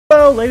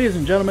Hello ladies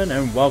and gentlemen,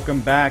 and welcome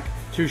back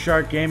to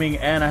Shark Gaming.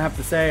 And I have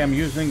to say, I'm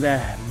using the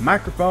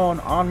microphone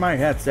on my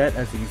headset,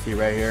 as you can see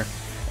right here,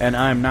 and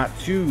I'm not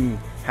too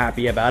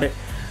happy about it.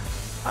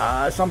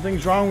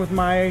 Something's wrong with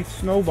my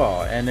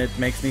snowball and it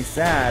makes me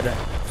sad.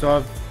 So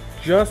I've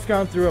just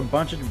gone through a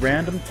bunch of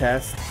random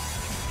tests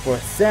for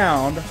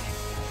sound.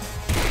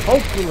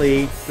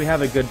 Hopefully we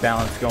have a good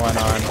balance going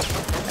on,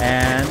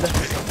 and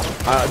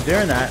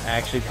during that I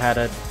actually had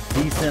a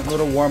decent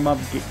little warm-up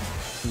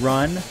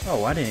run.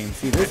 Oh, I didn't even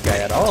see this guy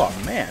at all.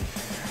 Man,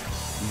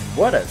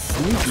 what a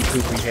sneaky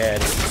poopy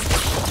head.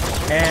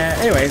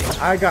 And anyways,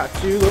 I got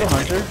two little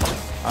hunters.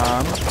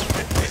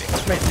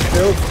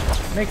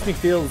 Makes me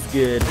feels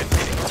good.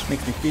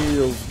 Makes me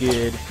feels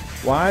good.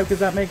 Why? Because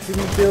that makes me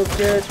feel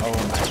good. Oh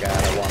my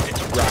god, I want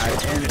to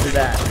ride into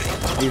that.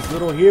 These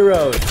little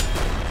heroes.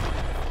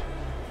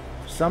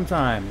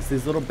 Sometimes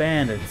these little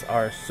bandits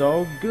are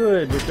so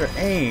good with their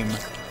aim.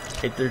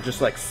 They're just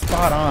like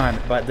spot on,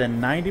 but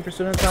then 90%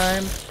 of the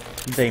time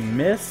they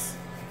miss,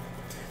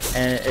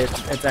 and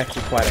it's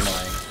actually quite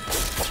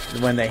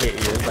annoying when they hit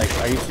you. Like,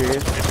 are you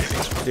serious?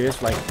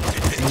 Serious? Like,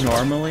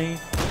 normally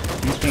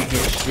you can't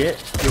hit shit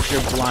with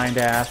your blind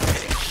ass,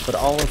 but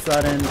all of a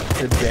sudden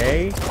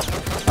today,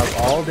 of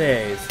all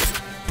days,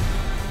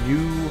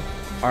 you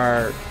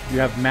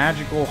have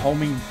magical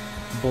homing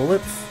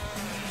bullets.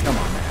 Come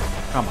on,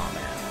 man. Come on,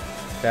 man.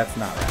 That's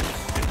not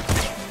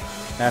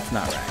right. That's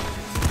not right.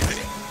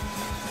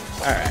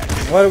 Alright,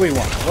 what do we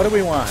want? What do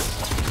we want?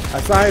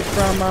 Aside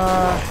from,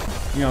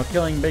 you know,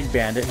 killing Big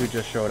Bandit, who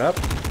just showed up,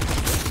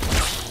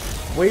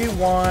 we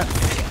want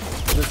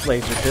this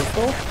laser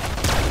pistol.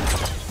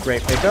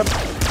 Great pickup.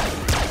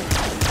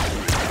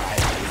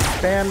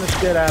 Spam the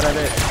shit out of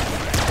it.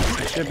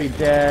 It should be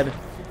dead.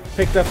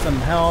 Picked up some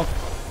health.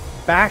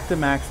 Back to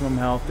maximum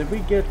health. Did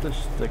we get the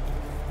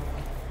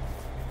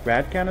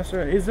rad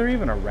canister? Is there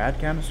even a rad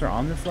canister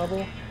on this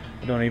level?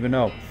 I don't even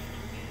know.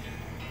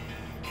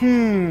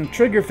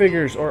 Trigger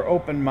fingers or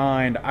open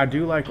mind. I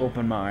do like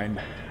open mind.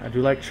 I do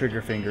like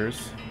trigger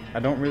fingers. I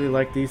don't really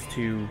like these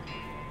two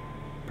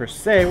per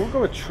se. We'll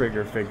go with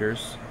trigger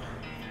fingers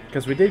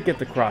because we did get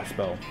the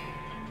crossbow.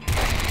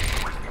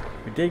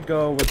 We did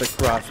go with the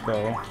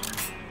crossbow.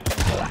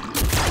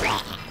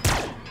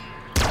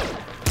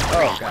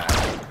 Oh god.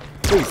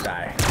 Please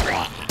die.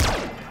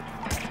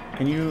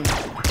 Can you...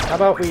 How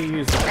about we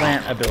use the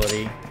plant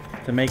ability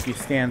to make you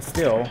stand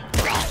still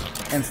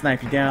and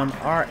snipe you down?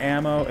 Our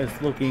ammo is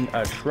looking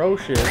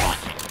atrocious.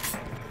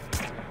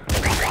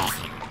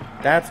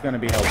 That's going to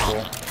be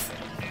helpful.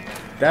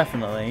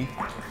 Definitely.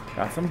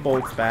 Got some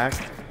bolts back.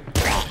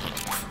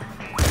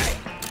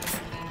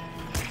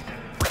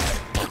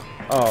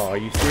 Oh, are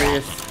you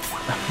serious?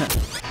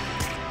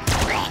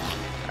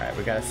 Alright,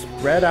 we got to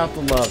spread out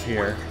the love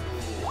here.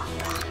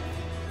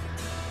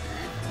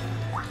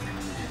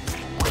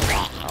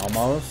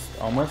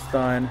 Almost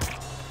done.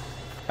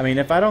 I mean,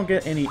 if I don't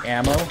get any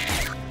ammo...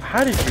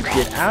 How did you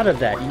get out of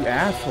that, you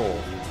asshole?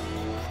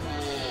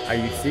 Are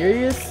you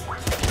serious?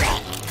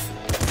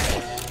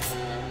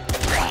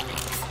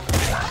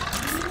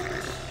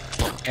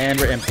 And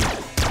we're empty.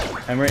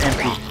 And we're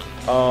empty.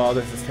 Oh,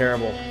 this is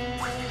terrible.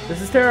 This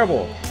is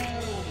terrible.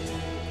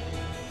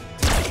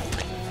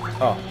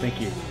 Oh, thank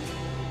you.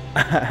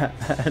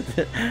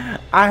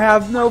 I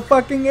have no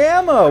fucking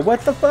ammo.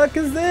 What the fuck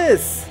is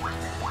this?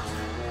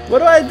 What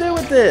do I do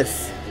with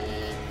this?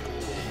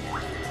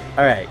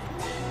 Alright.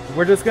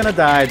 We're just gonna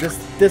die.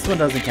 This one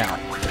doesn't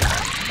count.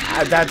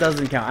 That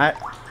doesn't count.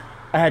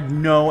 I had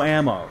no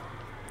ammo.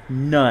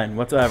 None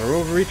whatsoever.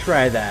 We'll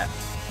retry that.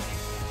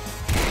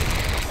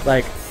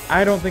 Like,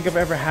 I don't think I've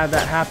ever had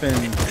that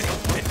happen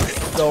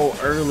so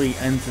early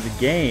into the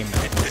game.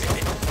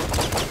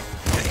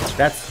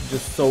 That's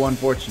just so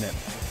unfortunate.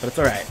 But it's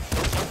alright.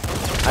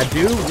 I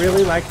do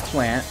really like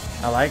Plant.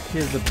 I like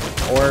his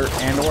or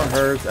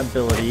her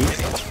ability.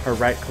 Her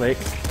right click.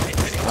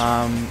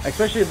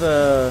 Especially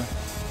the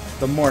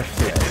morph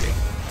skill.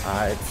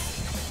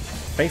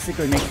 It's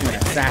basically makes you an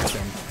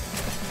assassin.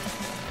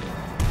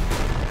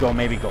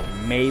 Maybe go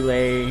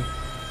melee,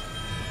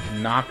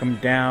 knock him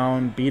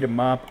down, beat him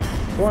up.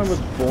 Going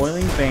with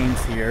boiling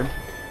veins here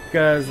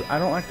because I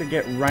don't like to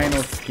get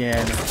rhino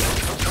skin.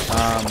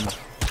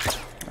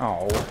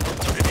 Oh,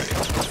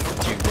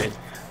 stupid.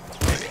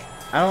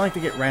 I don't like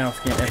to get rhino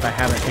skin if I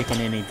haven't taken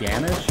any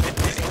damage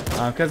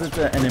because it's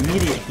an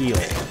immediate heal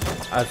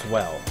as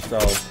well. So.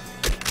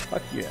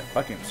 Fuck yeah,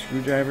 fucking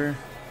screwdriver.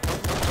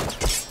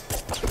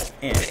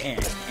 And.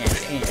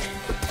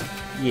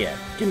 Yeah,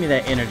 give me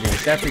that energy.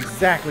 That's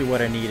exactly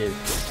what I needed.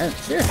 And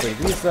seriously,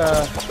 these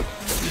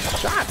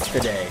shots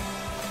today.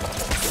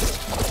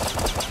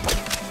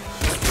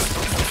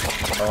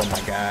 Oh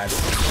my god.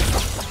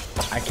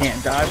 I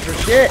can't dodge for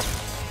shit.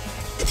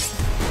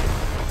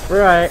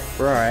 We're alright,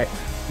 we're alright.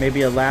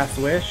 Maybe a last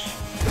wish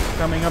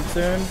coming up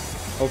soon.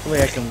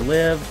 Hopefully I can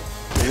live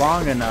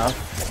long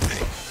enough.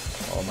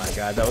 Oh my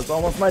god, that was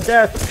almost my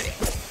death!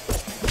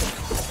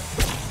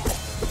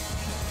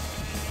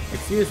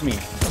 Excuse me.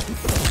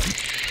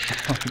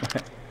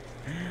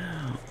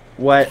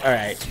 What?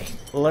 Alright.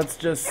 let's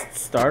just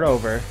start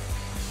over.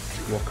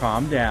 We'll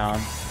calm down.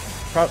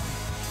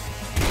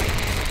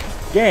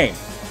 Game!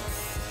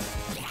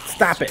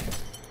 Stop it!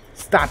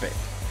 Stop it!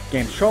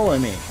 Game's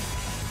trolling me.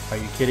 Are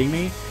you kidding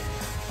me?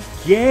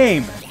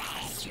 Game!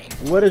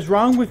 What is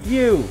wrong with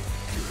you?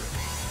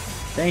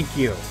 Thank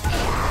you.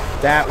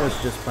 That was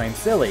just plain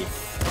silly.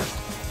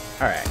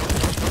 Alright.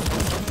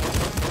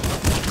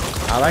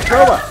 I like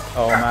robots.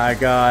 Oh my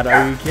god,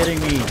 are you kidding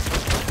me?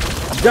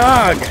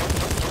 Dog!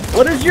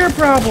 What is your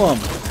problem?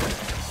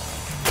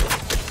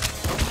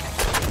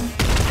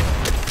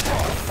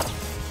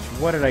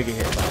 What did I get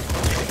hit by?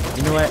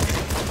 You know what?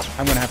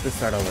 I'm gonna have to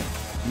start over.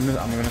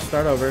 I'm gonna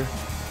start over.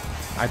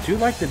 I do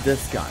like the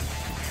disc gun.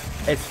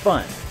 It's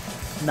fun.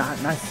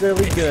 Not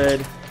necessarily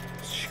good.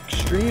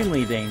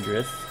 Extremely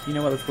dangerous. You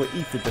know what? Let's go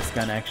eat the disc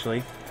gun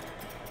actually.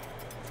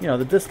 You know,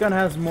 the disc gun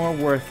has more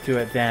worth to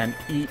it than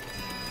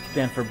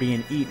for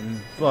being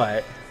eaten,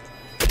 but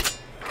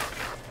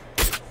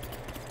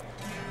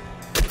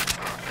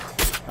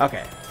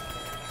okay.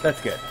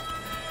 That's good.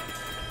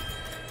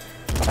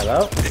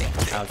 Hello?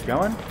 How's it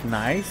going?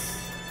 Nice.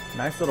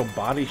 Nice little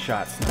body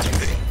shot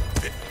snipe.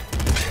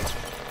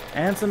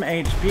 And some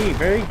HP.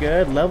 Very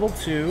good. Level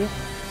 2.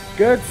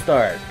 Good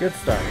start. Good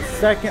start.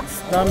 Second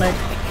stomach.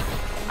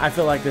 I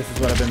feel like this is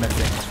what I've been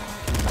missing.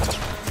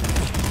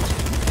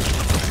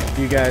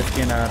 You guys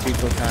can be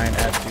so kind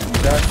as to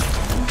just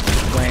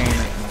plain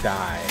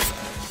die.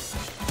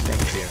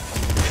 Thank you.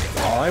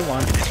 That's all I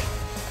want.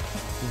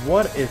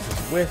 What is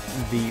with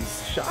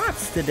these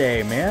shots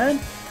today, man?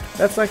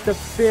 That's like the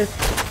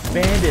 5th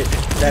bandit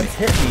that's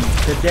hit me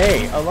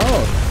today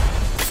alone.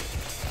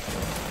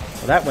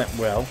 Well, that went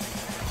well,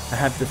 I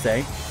have to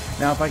say.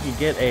 Now, if I could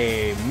get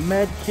a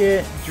med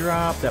kit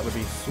drop, that would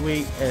be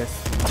sweet.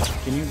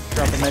 Can you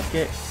drop a med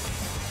kit?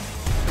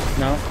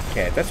 No?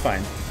 Okay, that's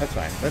fine. That's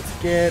fine. Let's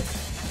grab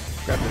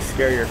the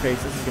scarier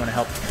face. This is going to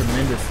help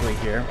tremendously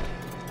here.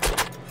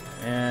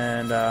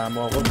 And,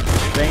 well, we'll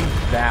bank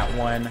that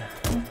one.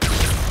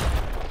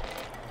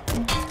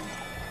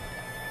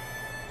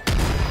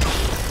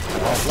 I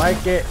don't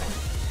like it.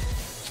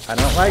 I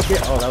don't like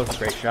it. Oh, that was a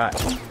great shot.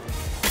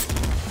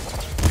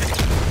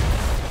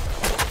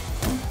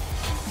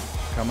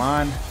 Come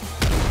on.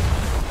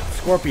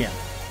 Scorpion.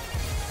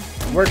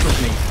 Work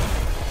with me.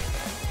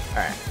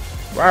 Alright.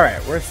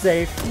 Alright, we're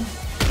safe.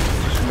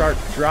 Start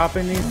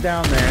dropping these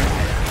down there.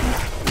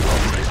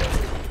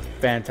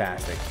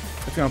 Fantastic.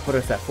 It's going to put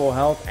us at full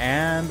health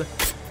and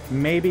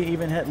maybe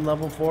even hit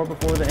level 4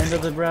 before the end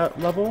of the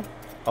level.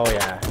 Oh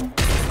yeah.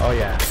 Oh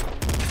yeah.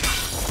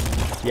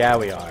 Yeah,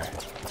 we are.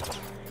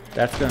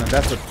 That's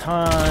a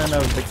ton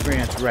of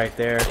experience right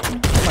there.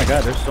 Oh my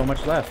god, there's so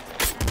much left.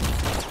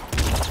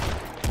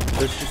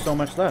 There's just so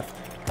much left.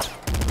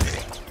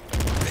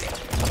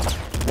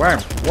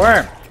 Worm!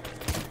 Worm!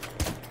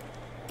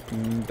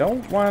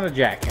 Don't want a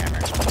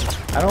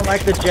jackhammer. I don't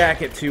like to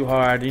jack it too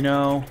hard, you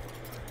know?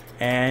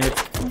 And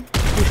it's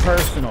too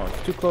personal.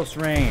 It's too close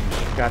range.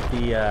 Got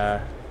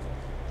the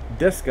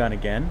disc gun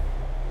again.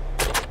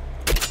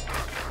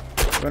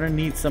 We're gonna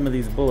need some of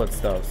these bullets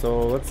though, so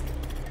let's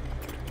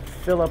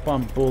fill up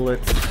on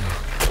bullets.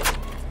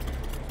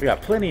 We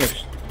got plenty of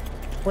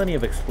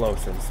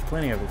explosives.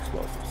 Plenty of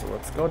explosives. So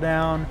let's go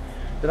down.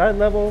 Did I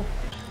level?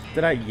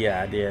 Did I?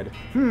 Yeah, I did.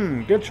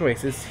 Good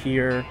choices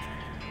here.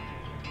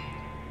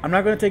 I'm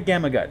not going to take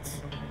Gamma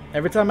Guts.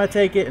 Every time I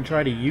take it and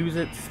try to use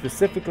it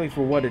specifically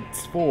for what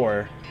it's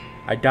for,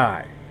 I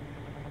die.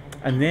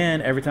 And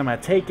then every time I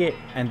take it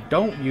and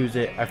don't use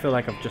it, I feel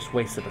like I've just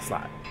wasted a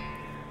slot.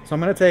 So I'm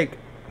going to take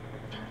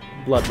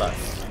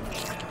Bloodlust.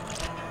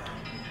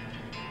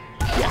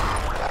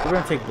 Yeah, we're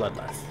going to take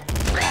Bloodlust.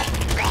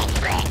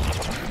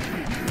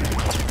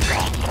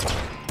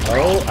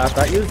 Oh, I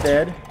thought you was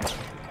dead.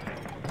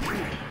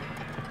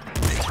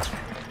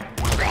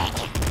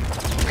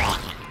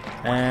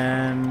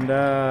 And,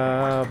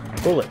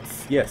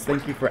 bullets. Yes,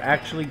 thank you for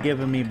actually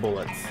giving me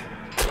bullets.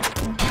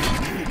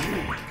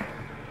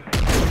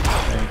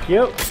 Thank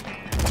you.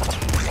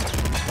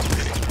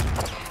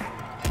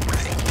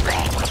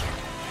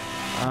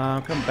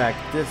 Come back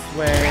this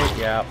way.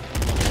 Yep.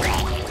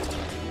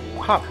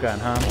 Pop gun,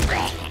 huh?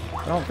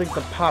 I don't think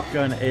the pop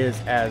gun is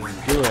as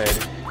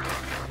good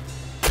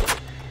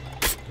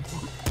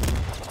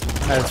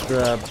as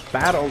the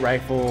battle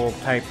rifle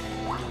type.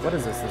 What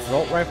is this?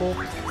 Assault rifle?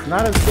 It's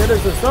not as good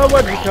as the assault.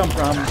 Where'd you come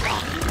from?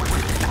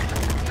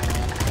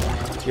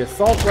 The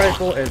assault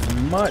rifle is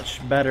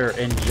much better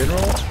in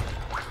general.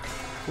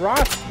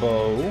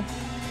 Crossbow.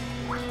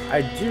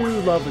 I do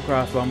love the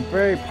crossbow. I'm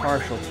very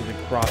partial to the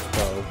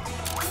crossbow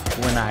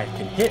when I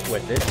can hit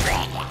with it.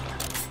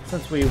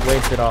 Since we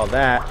wasted all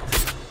that.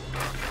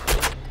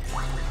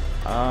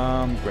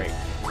 Great.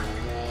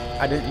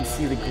 I didn't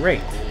see the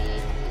grate.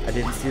 I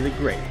didn't see the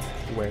grate.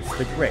 Where's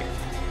the grate?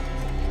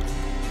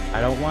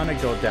 I don't want to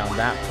go down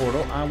that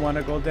portal. I want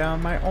to go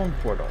down my own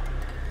portal.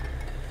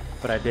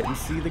 But I didn't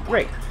see the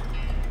grate.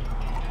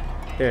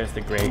 There's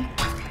the grate.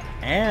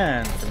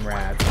 And some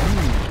rats.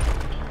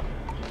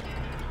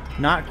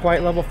 Not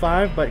quite level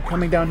 5, but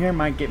coming down here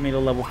might get me to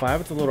level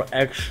 5. It's a little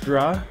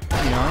extra.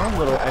 you know, a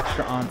little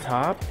extra on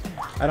top.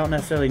 I don't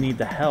necessarily need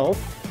the health.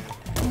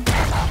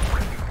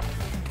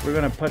 We're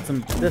gonna put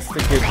this to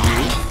good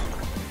use.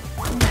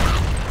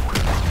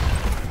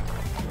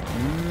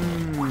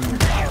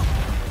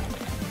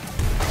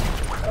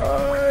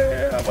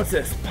 Yeah. What's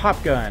this?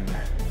 Pop gun.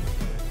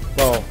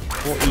 Well,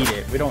 we'll eat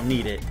it. We don't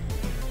need it,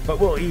 but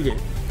we'll eat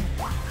it.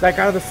 That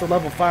got us to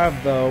level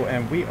 5 though,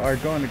 and we are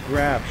going to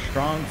grab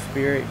Strong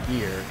Spirit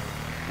here.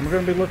 And we're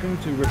going to be looking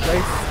to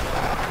replace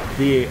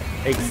the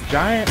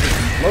giant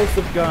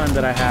explosive gun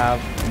that I have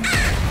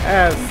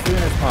as soon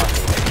as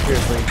possible.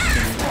 Seriously.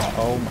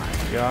 Oh my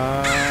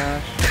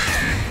gosh.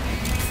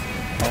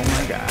 Oh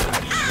my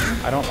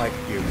gosh. I don't like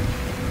you.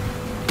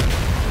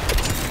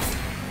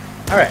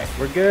 Alright,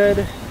 we're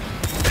good.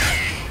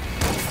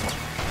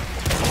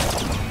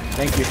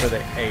 Thank you for the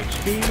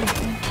HP.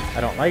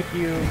 I don't like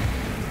you.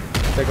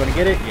 Is that going to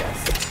get it? Yes.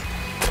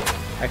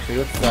 Actually,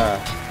 let's,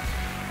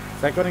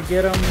 is that going to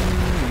get him?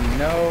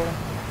 No.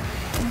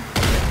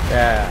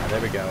 Yeah,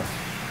 there we go.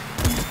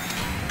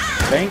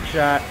 Bank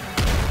shot.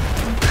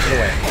 Get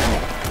away.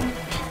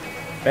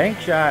 Bank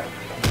shot.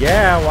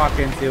 Yeah, walk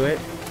into it.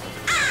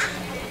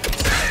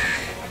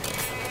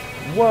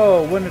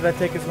 Whoa, when did I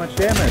take as much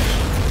damage?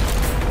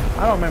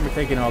 I don't remember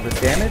taking all this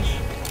damage.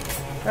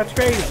 That's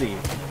crazy.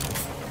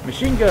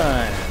 Machine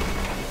gun.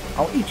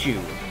 I'll eat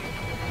you.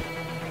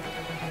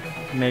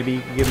 Maybe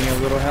you can give me a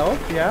little help,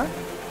 yeah?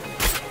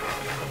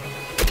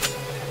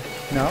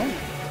 No?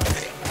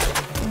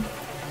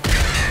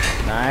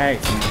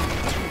 Nice.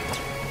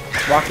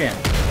 Walk in.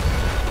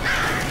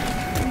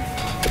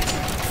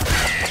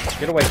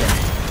 Get away from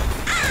me.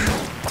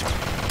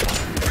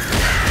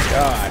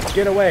 God,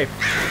 get away.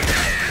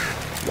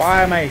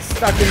 Why am I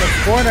stuck in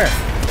this corner?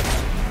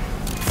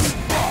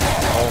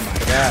 Oh my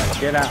God,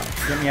 get out.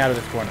 Get me out of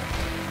this corner.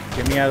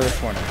 Get me out of this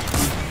corner.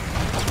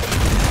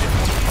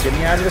 Get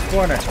me out of this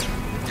corner.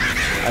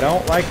 I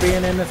don't like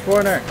being in this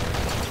corner.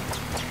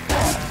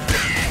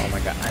 Oh my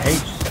God, I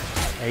hate you.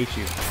 I hate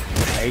you.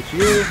 I hate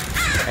you.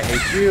 I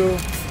hate you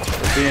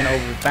for being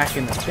over back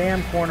in the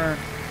damn corner.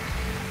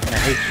 And I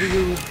hate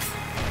you.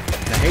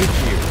 And I hate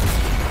you.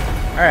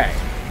 Alright,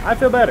 I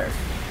feel better.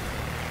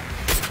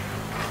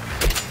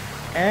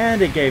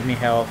 And it gave me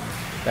health.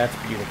 That's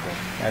beautiful.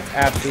 That's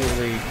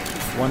absolutely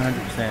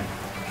 100%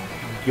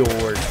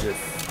 gorgeous.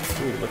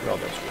 Ooh, look at all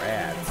those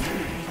rats.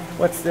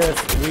 What's this?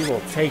 We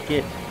will take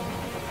it.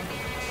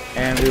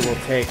 And we will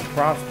take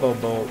crossbow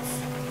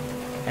bolts.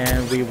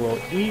 And we will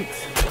eat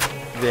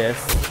this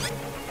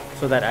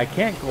so that I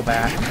can't go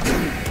back.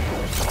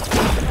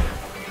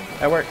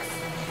 That works.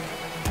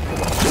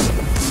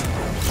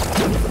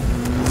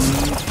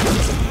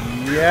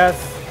 Yes.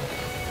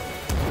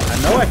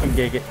 I know I can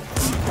gig it.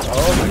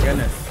 Oh my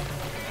goodness.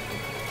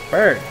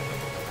 Bird.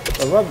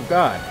 For the love of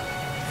God.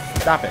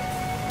 Stop it.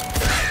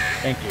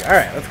 Thank you.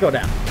 Alright, let's go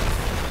down.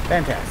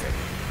 Fantastic.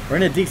 We're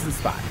in a decent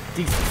spot.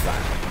 Decent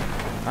spot.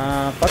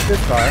 Fuck this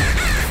car.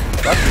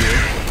 Fuck you.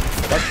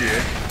 Fuck you.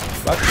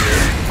 Fuck you.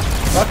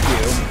 Fuck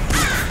you.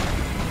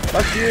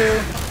 Fuck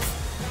you.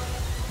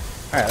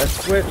 Alright, let's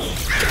switch.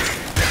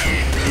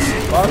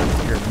 Fuck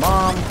your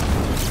mom.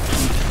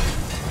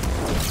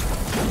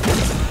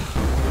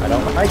 I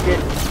don't like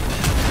it.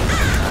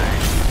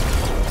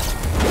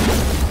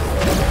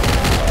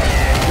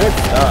 Good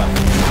stuff.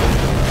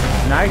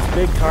 Nice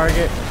big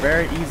target,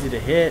 very easy to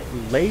hit.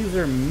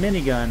 Laser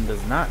minigun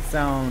does not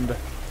sound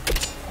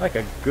like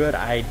a good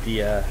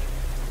idea.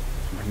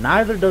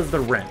 Neither does the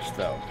wrench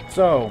though.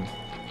 So,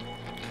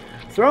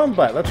 thrown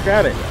butt, let's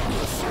grab it.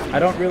 I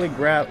don't really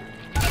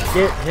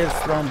get his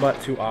thrown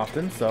butt too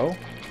often, so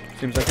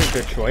seems like a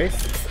good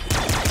choice.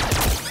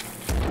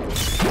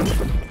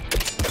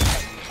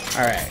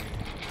 Alright.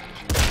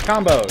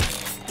 Combos.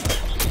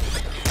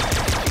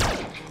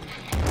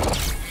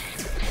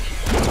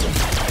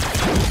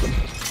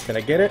 Did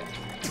I get it?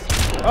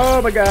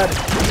 Oh my God!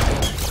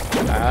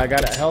 I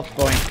got a health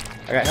point.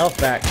 I got health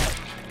back.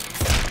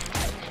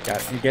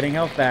 I'm getting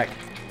health back.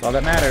 That's all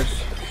that matters.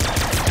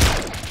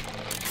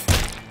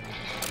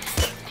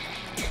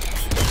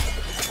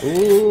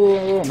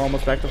 Ooh, I'm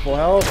almost back to full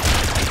health.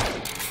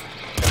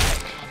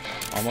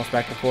 Almost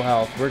back to full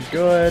health. We're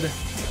good.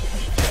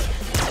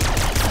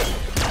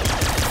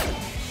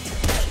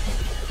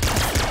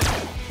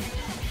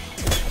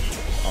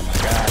 Oh my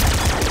God.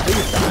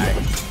 Please die.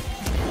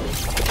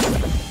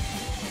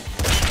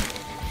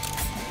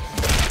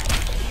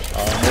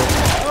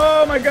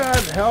 Oh my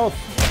God, health,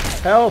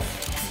 health.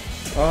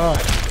 Oh,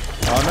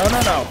 oh no,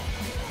 no, no.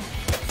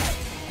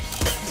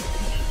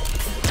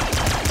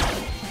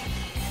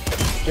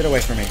 Get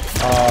away from me.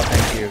 Oh,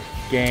 thank you.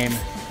 Game,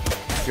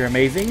 you're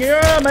amazing. You're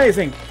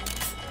amazing.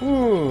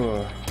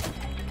 Ooh.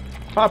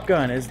 Pop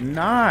gun is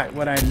not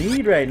what I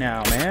need right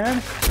now,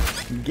 man.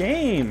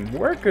 Game,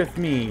 work with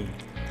me.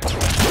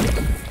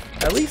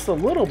 At least a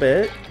little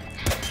bit.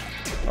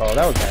 Oh,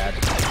 that was bad.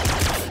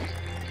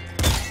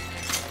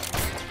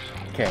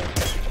 Okay.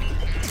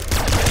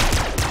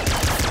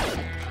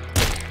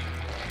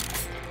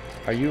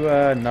 Are you,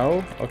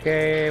 no?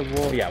 Okay,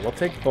 well, yeah, we'll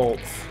take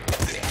bolts.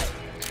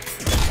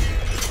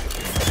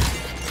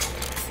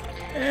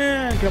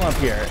 And come up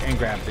here and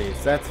grab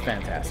these. That's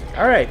fantastic.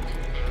 Alright.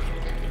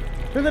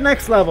 To the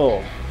next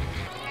level.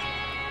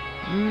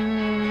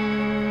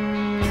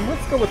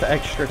 Let's go with the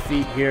extra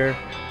feet here.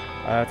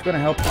 It's going to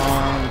help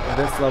on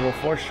this level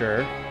for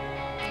sure.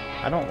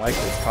 I don't like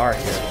this car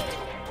here.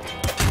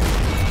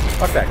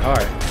 Fuck that car.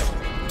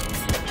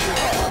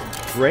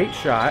 Great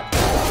shot.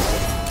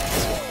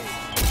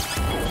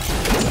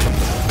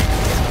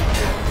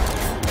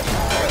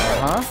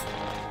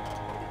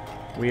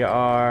 We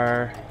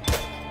are...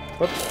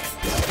 Whoops.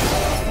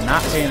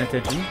 Not paying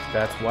attention.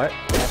 That's what.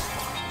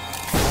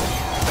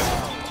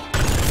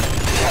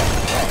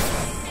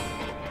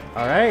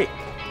 Alright.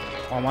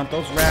 I want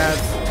those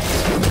rads.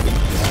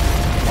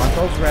 I want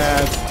those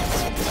rads.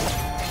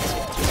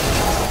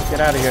 Get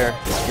out of here.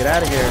 Get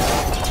out of here.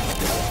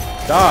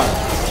 Dog.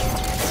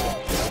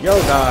 Yo,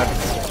 dog.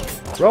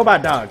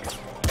 Robot dogs.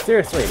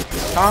 Seriously.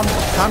 Calm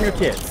your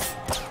tits.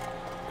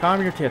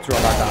 Calm your tits,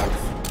 robot dogs.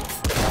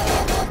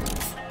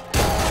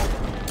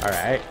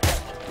 Alright.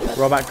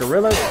 Robot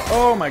gorillas.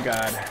 Oh my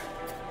god.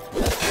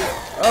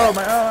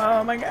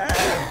 Oh my god.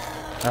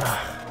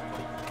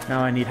 Now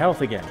I need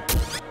health again.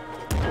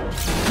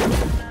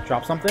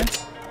 Drop something.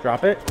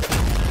 Drop it.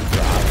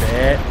 Drop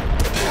it.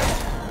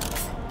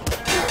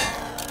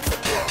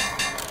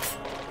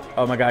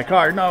 Oh my god,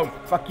 car. No.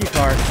 Fuck you,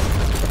 car.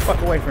 Get the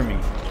fuck away from me.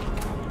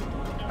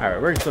 Alright,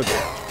 we're still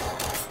good.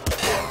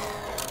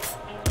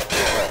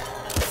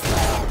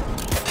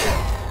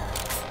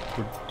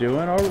 We're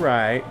doing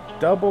alright.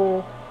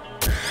 Double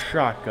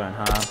shotgun,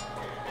 huh?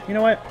 You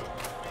know what?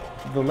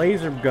 The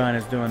laser gun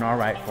is doing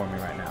alright for me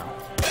right now.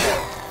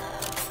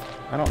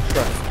 I don't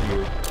trust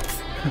you.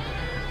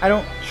 I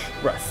don't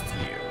trust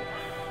you.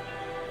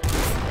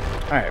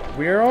 Alright,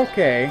 we're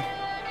okay.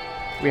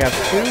 We have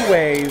 2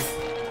 ways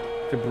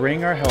to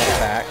bring our health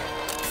back.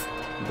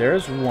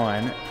 There's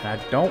one, and I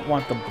don't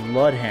want the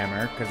blood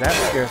hammer, because that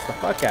scares the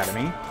fuck out of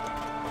me.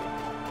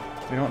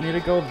 We don't need to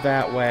go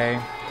that way.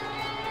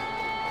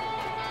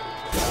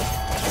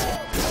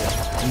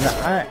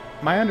 No,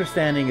 my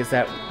understanding is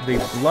that the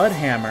blood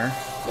hammer...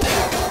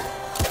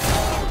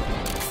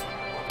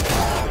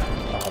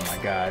 Oh my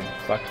god.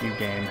 Fuck you,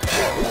 game.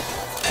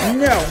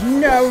 No,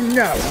 no,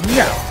 no,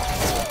 no!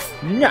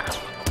 No!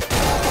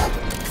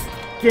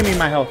 Give me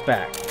my health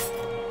back.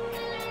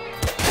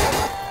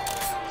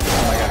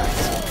 Oh my god.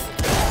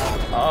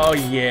 Oh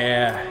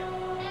yeah.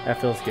 That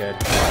feels good.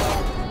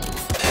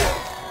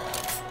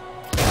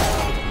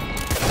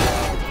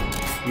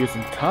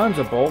 Using tons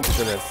of bolts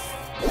for this.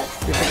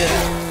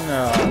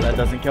 No, that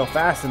doesn't kill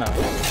fast enough.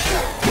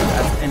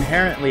 That's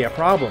inherently a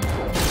problem.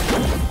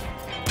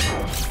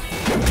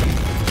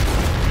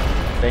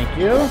 Thank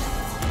you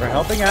for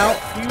helping out,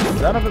 you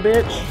son of a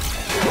bitch.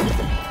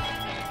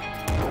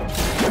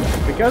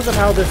 Because of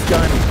how this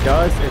gun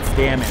does its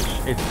damage,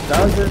 it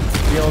doesn't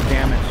deal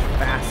damage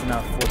fast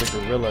enough for the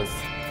gorillas.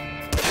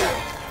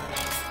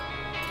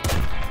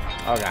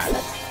 Oh god.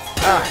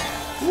 Ah!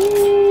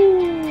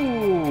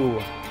 Woo!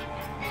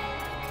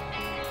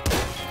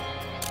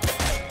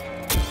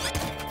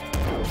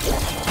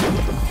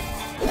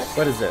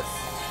 What is this?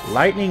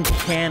 Lightning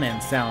cannon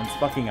sounds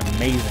fucking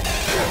amazing.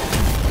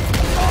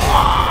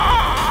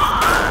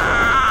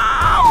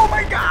 Oh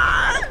my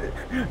god!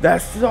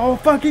 That's so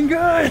fucking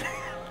good!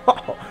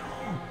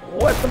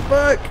 What the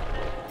fuck?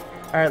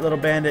 Alright, little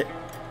bandit.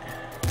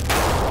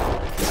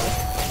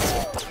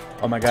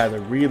 Oh my god, the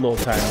reload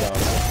time though.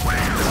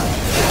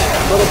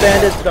 Little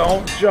bandit,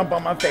 don't jump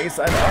on my face.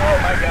 Oh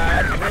my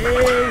god,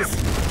 please!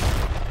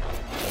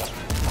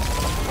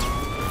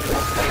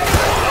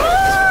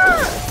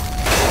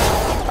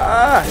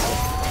 Ah!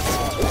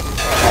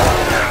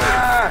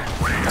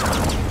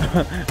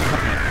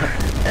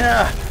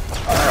 Yeah.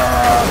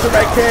 Oh,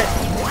 direct hit.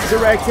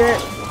 Direct hit.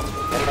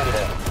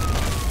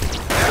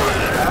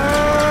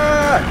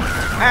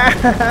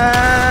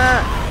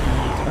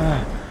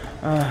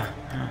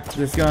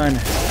 This gun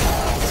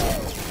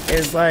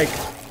is like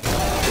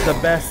the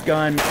best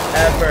gun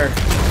ever.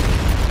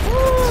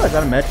 Oh, is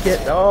that a med kit?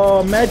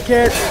 Oh, med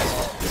kit.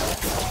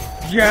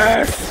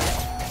 Yes.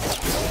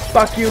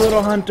 Fuck you,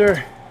 little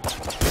hunter.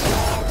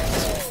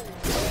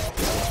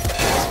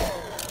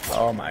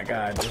 Oh my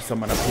god, there's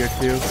someone up here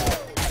too.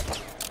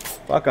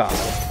 Fuck off.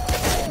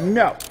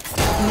 No.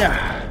 No.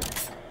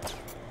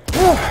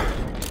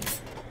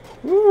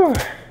 Woo.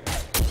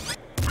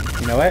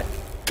 You know what?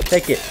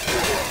 Take it.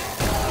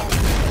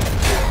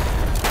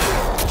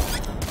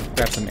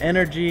 Grab some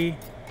energy.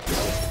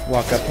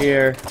 Walk up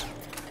here.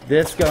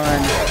 This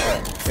gun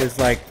is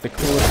like the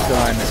coolest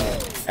gun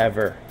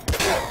ever.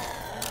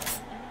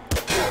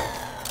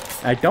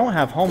 I don't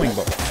have homing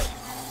bolts.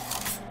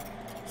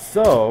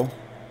 So...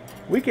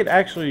 we could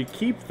actually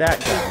keep that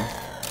gun,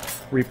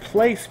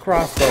 replace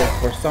crossbow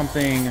for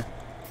something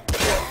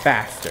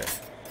faster,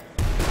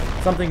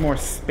 something more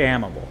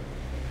spammable.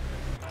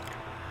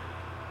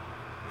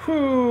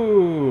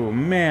 Whew,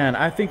 man,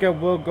 I think I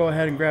will go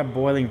ahead and grab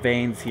boiling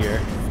veins here.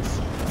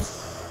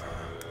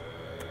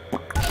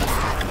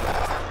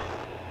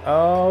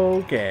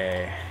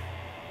 Okay.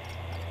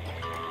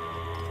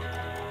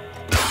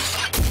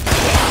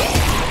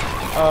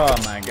 Oh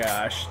my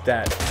gosh,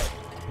 that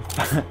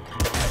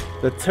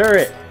the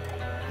turret,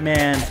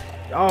 man.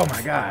 Oh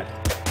my god,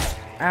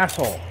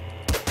 asshole.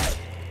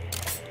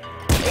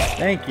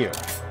 Thank you.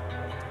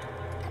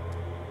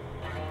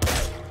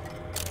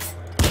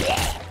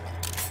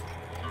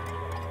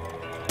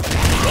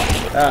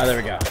 Oh, there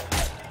we go.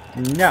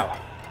 No.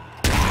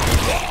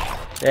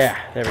 Yeah,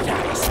 there we go.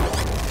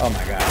 Oh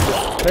my god.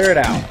 Clear it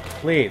out,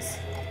 please.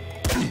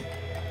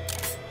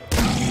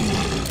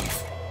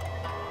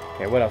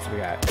 Okay, what else we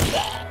got?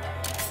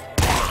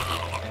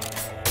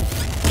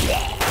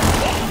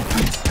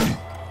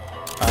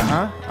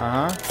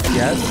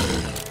 Yes.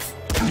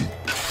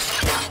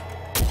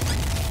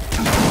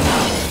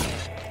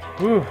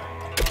 Whew.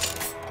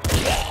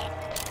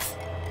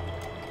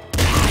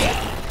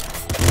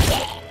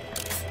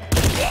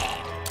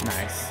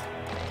 Nice.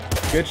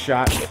 Good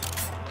shot.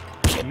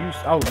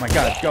 Oh my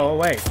god, go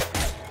away.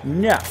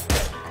 No.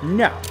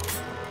 No.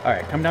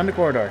 Alright, come down the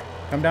corridor.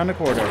 Come down the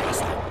corridor.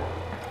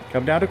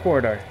 Come down the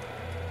corridor.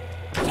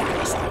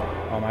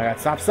 Oh my god,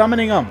 stop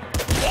summoning them.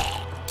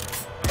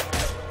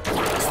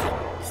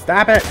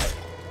 Stop it.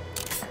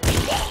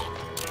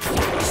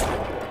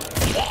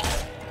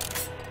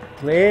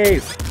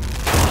 Please.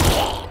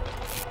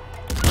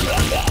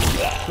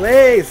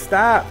 Please,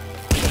 stop.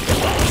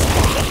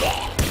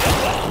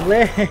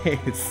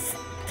 Please,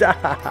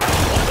 stop.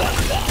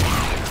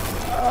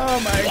 Oh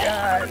my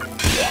god.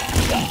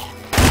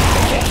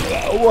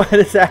 What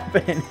is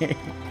happening?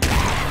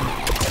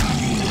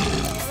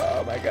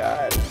 Oh my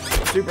god.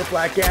 Super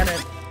flat cannon.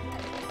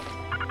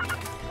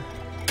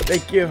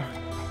 Thank you.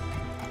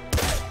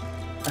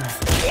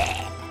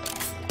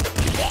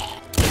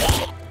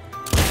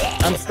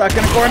 I'm stuck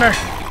in a corner.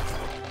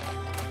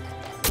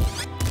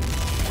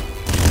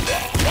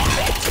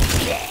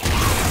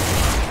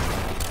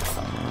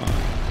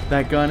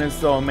 That gun is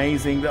so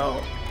amazing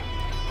though.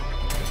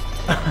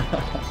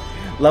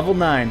 Level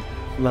 9.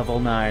 Level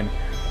 9.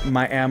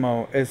 My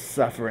ammo is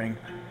suffering.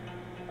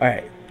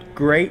 Alright.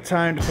 Great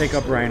time to pick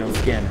up Rhino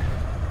skin.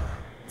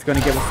 It's going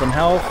to give us some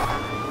health.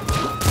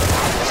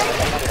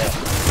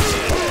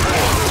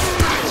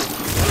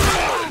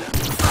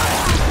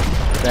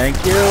 Thank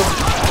you.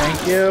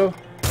 Thank you.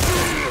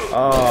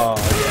 Oh,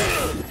 yeah.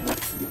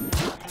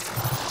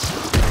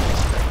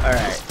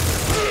 Alright.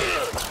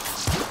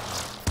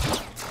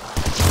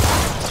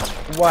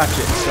 Watch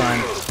it, son.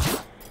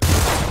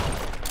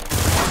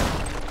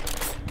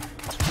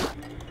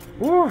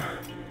 Woo.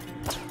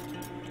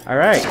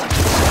 Alright.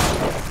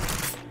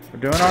 We're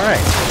doing alright.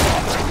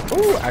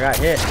 Ooh, I got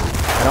hit.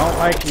 I don't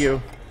like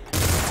you.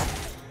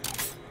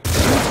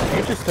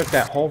 You just took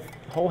that whole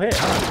hit,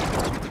 huh?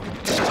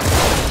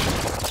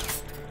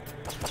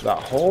 The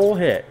whole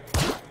hit.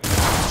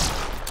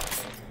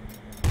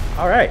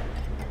 Alright.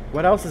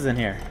 What else is in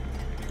here?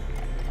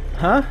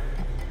 Huh?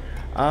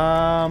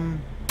 I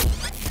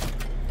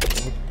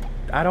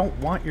don't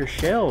want your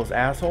shells,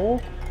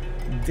 asshole.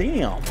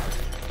 Damn.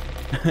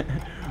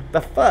 The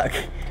fuck?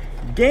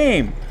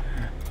 Game.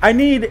 I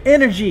need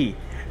energy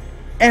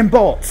and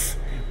bolts.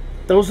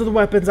 Those are the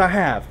weapons I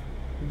have.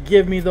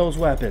 Give me those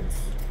weapons.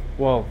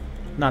 Well,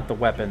 not the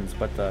weapons,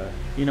 but the,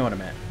 you know what I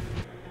meant.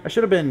 I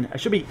should be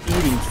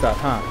eating stuff,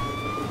 huh?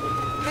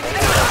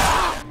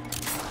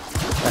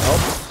 That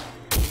helps.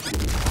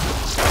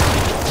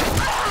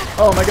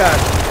 Oh my god.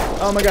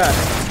 Oh my god.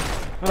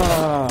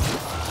 Oh,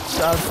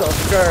 I'm so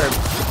scared.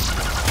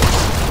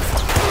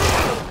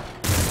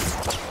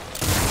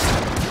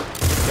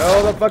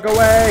 Go the fuck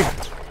away.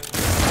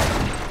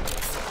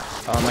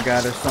 Oh my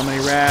god, there's so many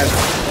rats.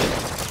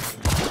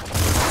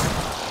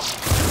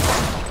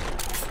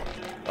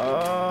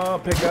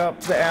 Oh, pick up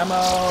the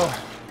ammo.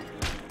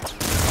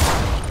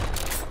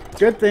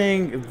 Good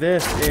thing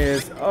this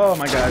is, oh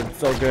my god, it's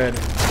so good.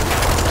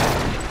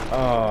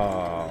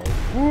 Oh,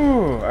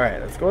 whew. Alright,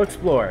 let's go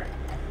explore.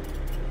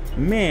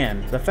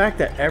 Man, the fact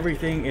that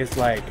everything is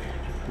like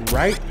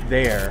right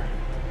there.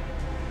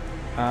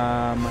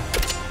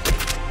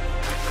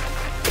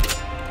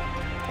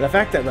 The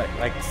fact that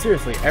like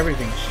seriously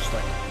everything's just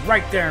like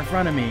right there in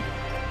front of me.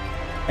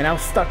 And I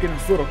was stuck in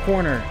this little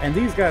corner and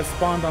these guys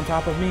spawned on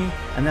top of me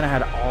and then I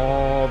had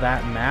all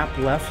that map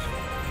left.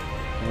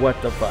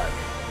 What the fuck?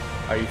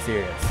 Are you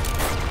serious?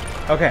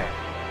 Okay.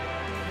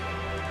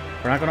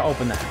 We're not going to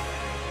open that.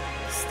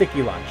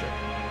 Sticky launcher.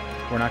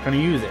 We're not going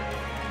to use it.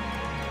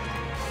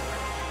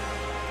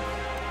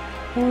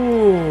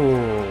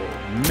 Ooh,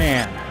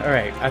 man.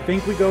 Alright, I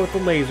think we go with the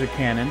laser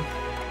cannon.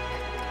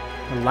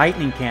 The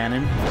lightning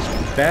cannon.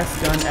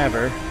 Best gun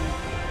ever.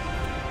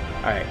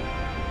 Alright.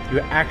 You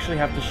actually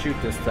have to shoot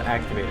this to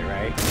activate it,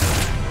 right?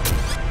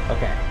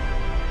 Okay.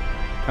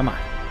 Come on.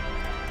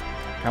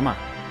 Come on.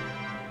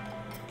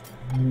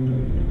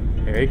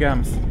 Here he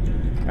comes.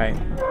 Alright,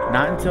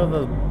 not until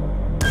the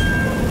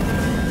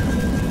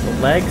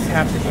legs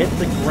have to hit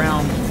the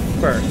ground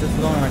first. This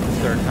is only like the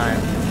third time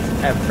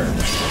ever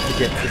to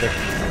get to the...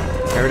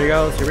 Here he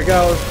goes, here he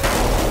goes.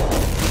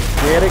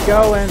 Get it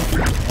going.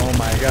 Oh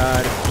my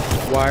god.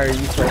 Why are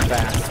you so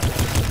fast?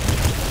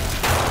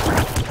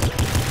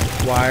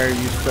 Why are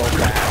you so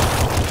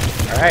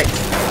fast? Alright,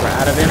 we're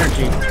out of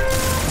energy.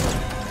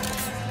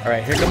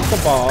 Alright, here comes the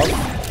balls.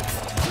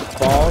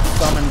 Balls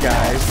summon,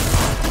 guys.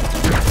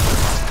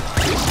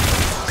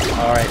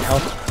 Alright,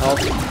 health,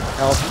 health,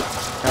 health,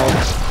 health.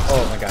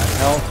 Oh my god,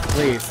 health,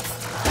 please.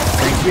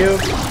 Thank you.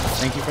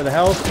 Thank you for the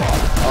health.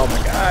 Oh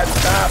my god,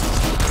 stop.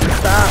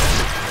 Stop.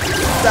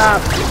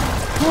 Stop.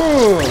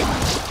 Whew.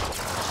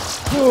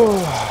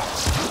 Whew.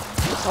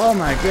 Oh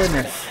my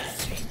goodness.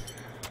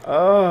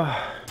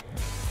 Oh.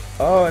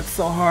 Oh, it's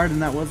so hard,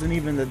 and that wasn't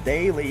even the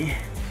daily.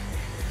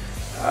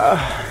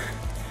 Alright.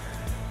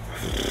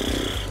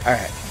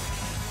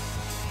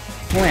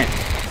 Plant.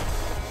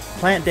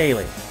 Plant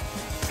daily.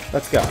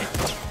 Let's go.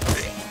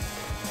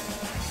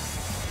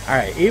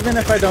 Alright, even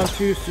if I don't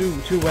do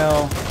too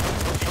well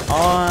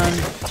on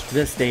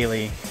this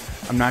daily,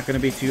 I'm not going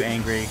to be too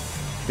angry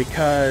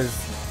because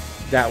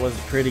that was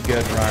a pretty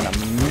good run.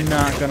 I'm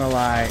not going to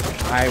lie.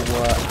 I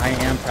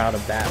am proud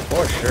of that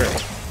for sure.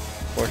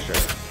 For sure.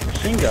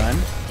 Machine gun.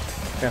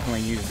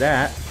 Definitely use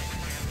that.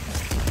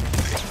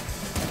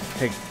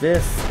 Take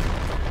this.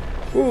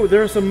 Ooh, there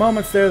were some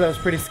moments there that was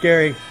pretty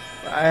scary.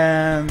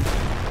 Oh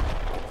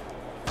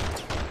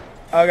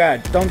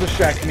god, don't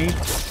distract me.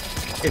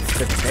 It's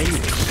the daily.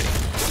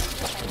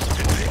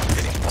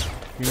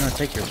 You're gonna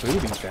take your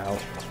boobies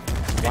out.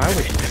 Why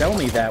would you tell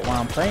me that while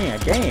I'm playing a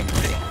game?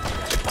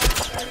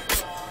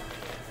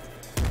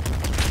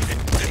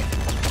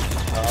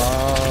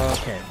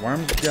 Okay,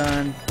 worm's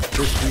done.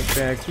 This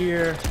douchebag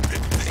here.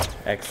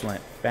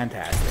 Excellent.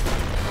 Fantastic.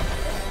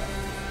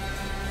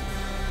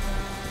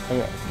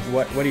 Oh,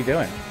 what are you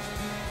doing?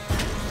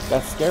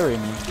 That's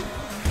scaring me.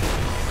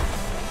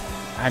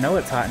 I know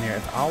it's hot in here.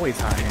 It's always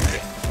hot in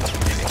here.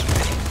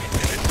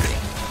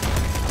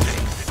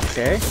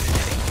 Okay.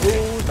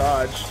 Ooh,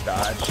 dodge,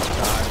 dodge,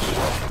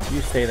 dodge.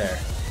 You stay there.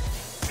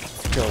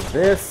 Let's kill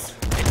this.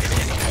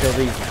 Kill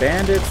these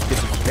bandits. Get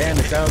these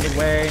bandits out of the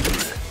way.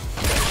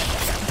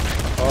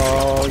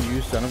 Oh,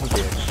 you son of a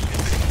bitch.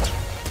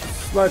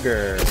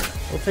 Slugger.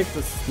 We'll take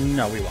this.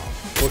 No, we won't.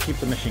 We'll keep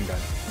the machine gun.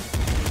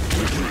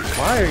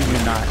 Why are you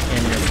not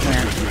in your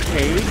plant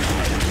cage?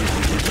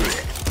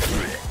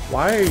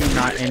 Why are you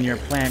not in your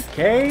plant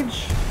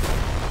cage?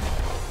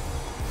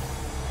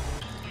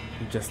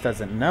 He just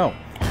doesn't know.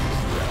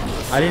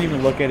 I didn't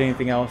even look at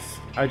anything else.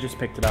 I just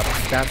picked it up.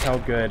 That's how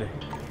good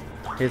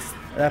the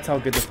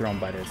throne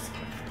butt is.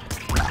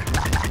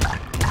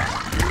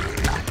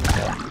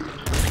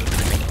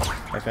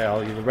 Okay,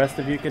 the rest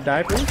of you could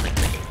die, please.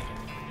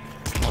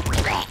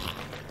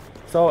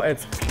 So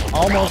it's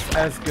almost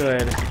as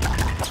good.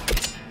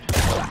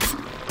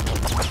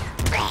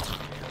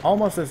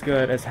 Almost as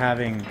good as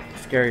having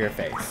Scare Your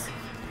Face.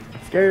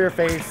 Scare Your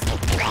Face.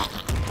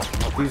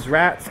 These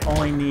rats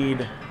only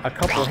need a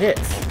couple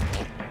hits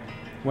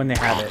when they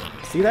have it.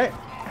 See that?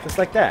 Just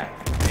like that.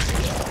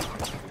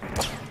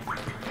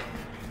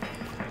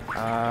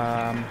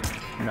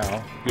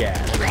 No. Yeah,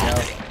 there we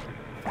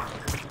go.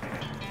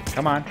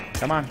 Come on.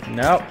 Come on.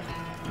 No.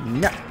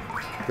 No.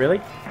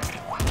 Really?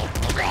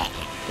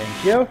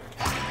 Thank you.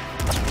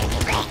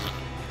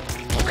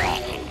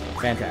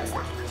 Fantastic.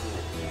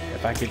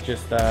 If I could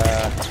just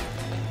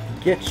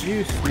get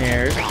you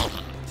snared.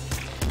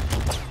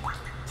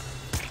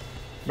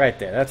 Right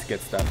there, that's good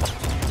stuff.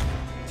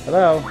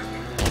 Hello.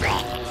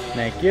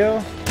 Thank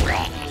you.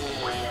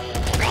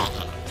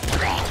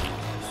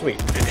 Sweet.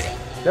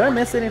 Did I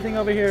miss anything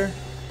over here?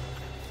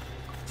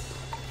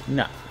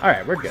 No.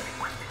 Alright, we're good.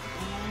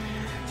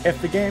 If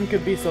the game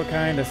could be so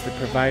kind as to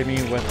provide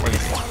me with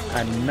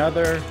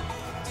another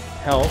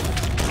health.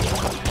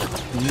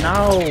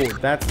 No,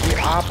 that's the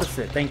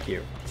opposite. Thank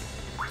you.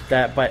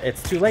 But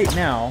it's too late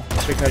now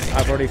because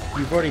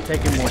you've already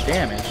taken more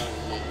damage.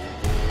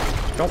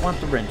 Don't want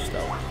the wrench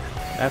though.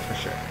 That's for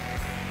sure.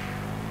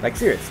 Like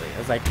seriously, I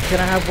was like, can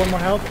I have one more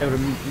health? It'll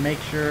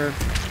make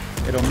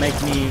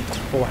me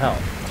full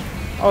health.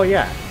 Oh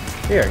yeah,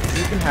 here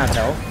you can have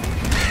health,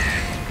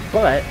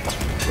 but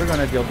we're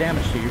gonna deal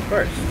damage to you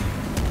first.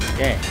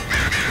 Okay.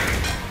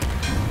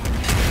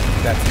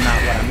 That's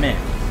not what I meant.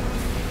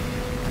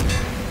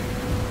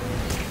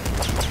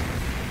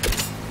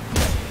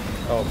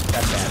 Oh,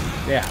 that's bad.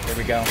 Yeah, there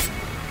we go.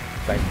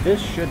 Like, this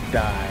should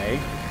die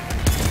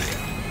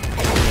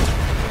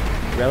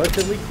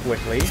relatively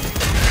quickly.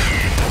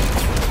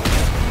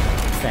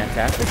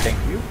 Fantastic, thank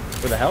you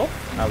for the help.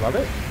 I love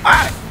it.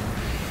 Ah!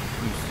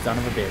 You son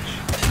of a bitch.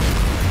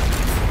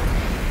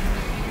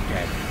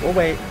 Okay, we'll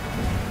wait.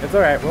 It's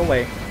alright, we'll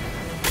wait.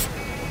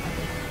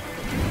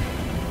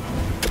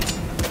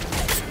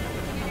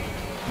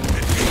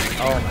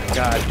 Oh my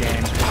god,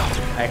 game.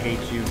 I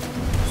hate you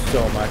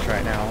so much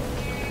right now.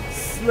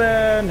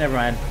 Never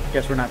mind.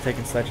 Guess we're not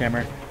taking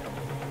sledgehammer.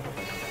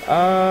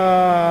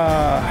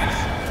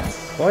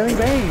 Boiling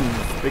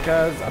veins,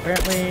 because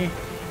apparently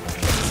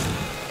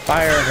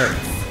fire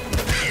hurts.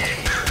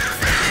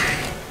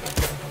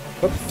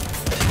 Whoops.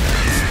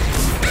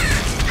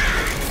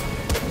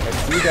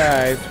 If you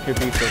guys could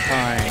be so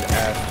kind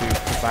as to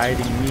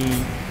providing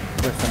me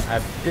with some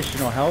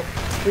additional health,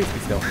 please be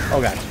still.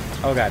 Oh god.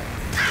 Oh god.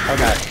 Oh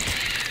god.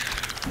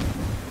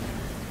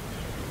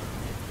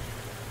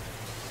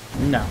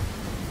 No.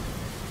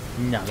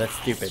 No, that's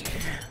stupid.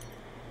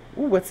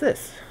 Ooh, what's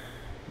this?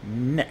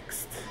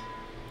 Next.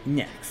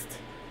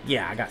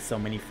 Yeah, I got so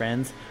many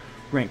friends.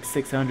 Rank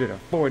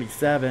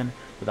 647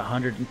 with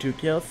 102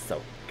 kills.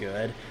 So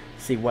good.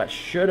 See, what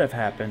should have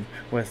happened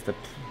was the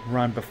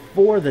run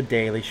before the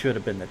daily should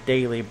have been the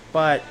daily,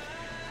 but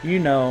you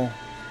know,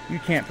 you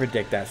can't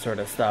predict that sort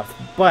of stuff.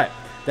 But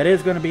that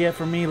is going to be it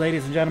for me,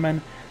 ladies and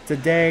gentlemen.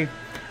 Today,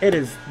 it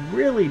is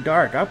really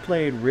dark. I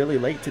played really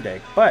late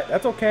today, but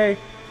that's okay.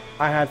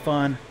 I had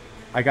fun.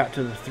 I got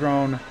to the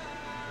throne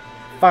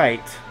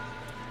fight,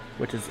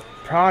 which is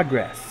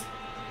progress.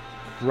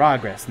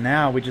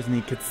 Now we just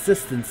need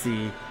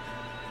consistency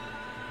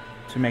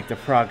to make the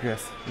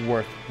progress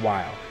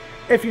worthwhile.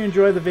 If you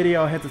enjoyed the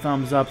video, hit the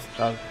thumbs up,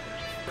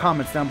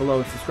 comments down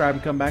below, and subscribe,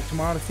 and come back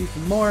tomorrow to see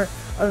some more.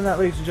 Other than that,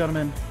 ladies and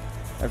gentlemen,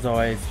 as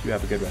always, you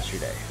have a good rest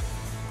of your day.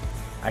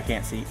 I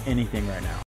can't see anything right now.